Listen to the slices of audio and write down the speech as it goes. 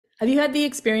Have you had the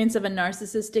experience of a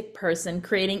narcissistic person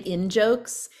creating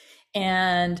in-jokes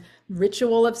and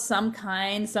ritual of some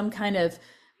kind of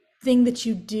thing that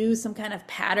you do, some kind of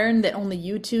pattern that only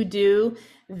you two do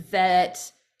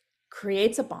that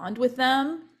creates a bond with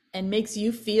them and makes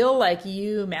you feel like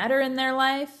you matter in their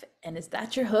life? And is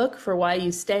that your hook for why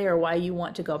you stay or why you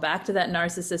want to go back to that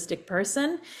narcissistic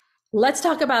person? Let's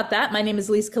talk about that. My name is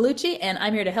Lise Colucci, and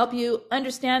I'm here to help you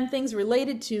understand things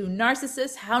related to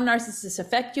narcissists, how narcissists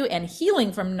affect you, and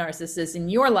healing from narcissists in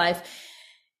your life.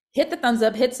 Hit the thumbs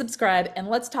up, hit subscribe, and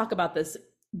let's talk about this.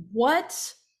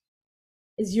 What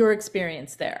is your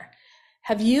experience there?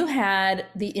 Have you had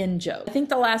the in-joke? I think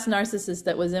the last narcissist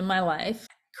that was in my life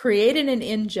created an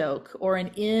in-joke or an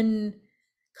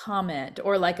in-comment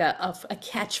or like a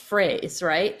catchphrase,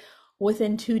 right?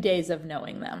 Within 2 days of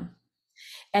knowing them.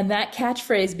 And that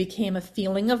catchphrase became a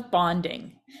feeling of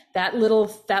bonding. That little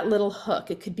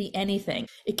hook, it could be anything.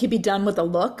 It could be done with a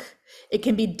look. It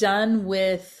can be done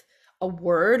with a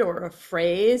word or a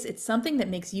phrase. It's something that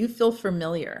makes you feel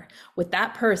familiar with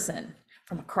that person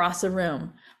from across a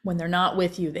room. When they're not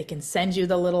with you, they can send you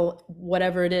the little,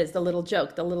 whatever it is, the little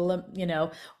joke, the little,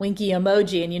 winky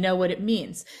emoji, and you know what it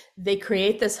means. They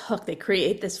create this hook. They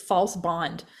create this false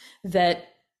bond that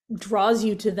draws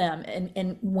you to them.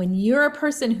 And when you're a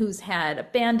person who's had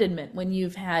abandonment, when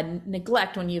you've had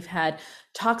neglect, when you've had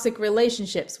toxic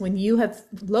relationships, when you have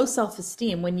low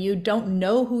self-esteem, when you don't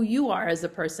know who you are as a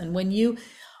person, when you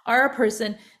are a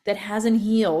person that hasn't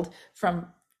healed from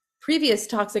previous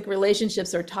toxic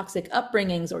relationships or toxic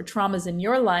upbringings or traumas in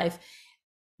your life,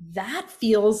 that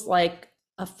feels like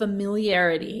a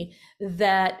familiarity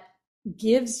that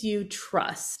gives you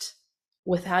trust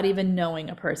without even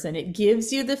knowing a person. It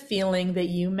gives you the feeling that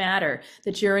you matter,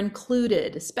 that you're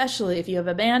included, especially if you have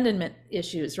abandonment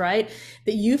issues, right?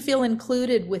 That you feel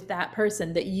included with that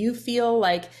person, that you feel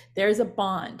like there's a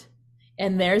bond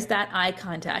and there's that eye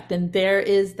contact and there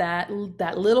is that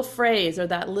little phrase or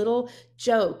that little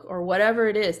joke or whatever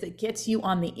it is that gets you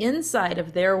on the inside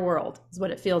of their world is what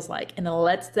it feels like. And it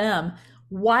lets them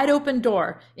wide open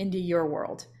door into your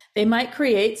world. They might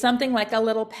create something like a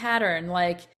little pattern,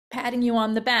 like patting you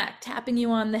on the back, tapping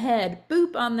you on the head,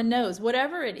 boop on the nose,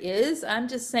 whatever it is. I'm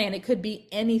just saying it could be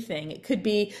anything. It could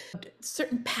be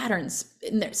certain patterns,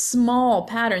 and they're small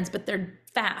patterns, but they're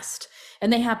fast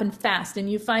and they happen fast. And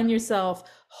you find yourself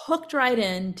hooked right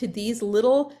into these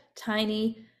little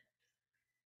tiny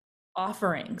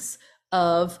offerings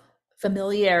of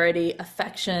familiarity,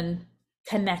 affection,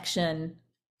 connection,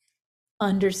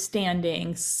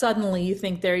 understanding. Suddenly you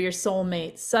think they're your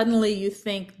soulmate. Suddenly you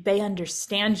think they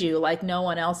understand you like no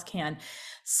one else can.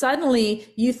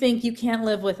 Suddenly you think you can't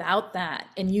live without that.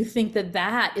 And you think that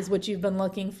that is what you've been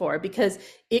looking for because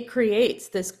it creates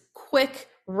this quick,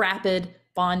 rapid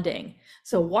bonding.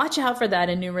 So watch out for that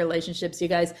in new relationships, you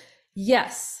guys.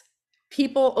 Yes,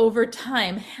 people over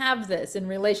time have this in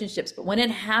relationships, but when it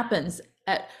happens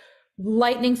at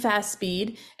lightning fast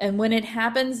speed, and when it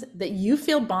happens that you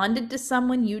feel bonded to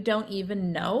someone you don't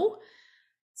even know,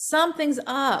 something's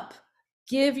up.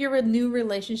 Give your new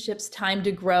relationships time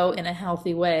to grow in a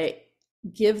healthy way.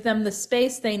 Give them the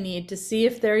space they need to see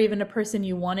if they're even a person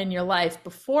you want in your life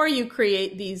before you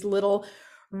create these little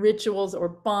rituals or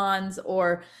bonds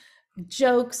or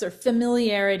jokes or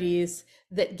familiarities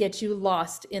that get you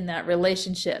lost in that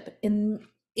relationship.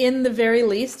 In the very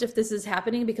least, if this is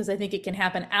happening, because I think it can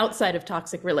happen outside of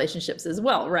toxic relationships as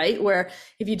well, right? Where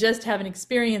if you just have an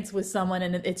experience with someone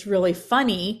and it's really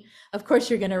funny, of course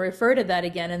you're going to refer to that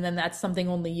again. And then that's something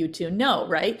only you two know,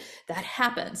 right? That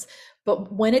happens.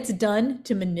 But when it's done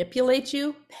to manipulate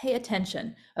you, pay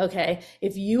attention, okay?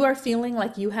 If you are feeling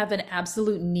like you have an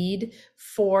absolute need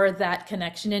for that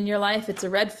connection in your life, it's a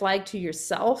red flag to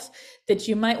yourself that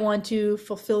you might want to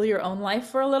fulfill your own life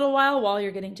for a little while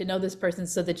you're getting to know this person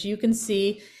so that you can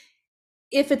see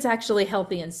if it's actually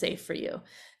healthy and safe for you.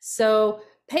 So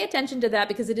pay attention to that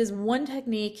because it is one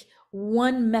technique,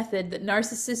 one method that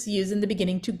narcissists use in the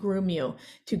beginning to groom you,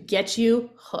 to get you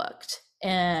hooked.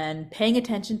 And paying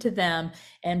attention to them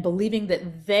and believing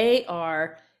that they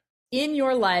are in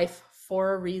your life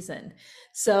for a reason.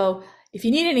 So if you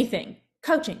need anything,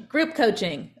 coaching, group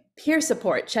coaching, peer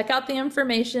support, check out the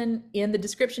information in the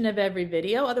description of every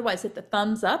video. Otherwise, hit the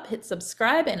thumbs up, hit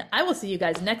subscribe, and I will see you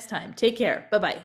guys next time. Take care. Bye-bye.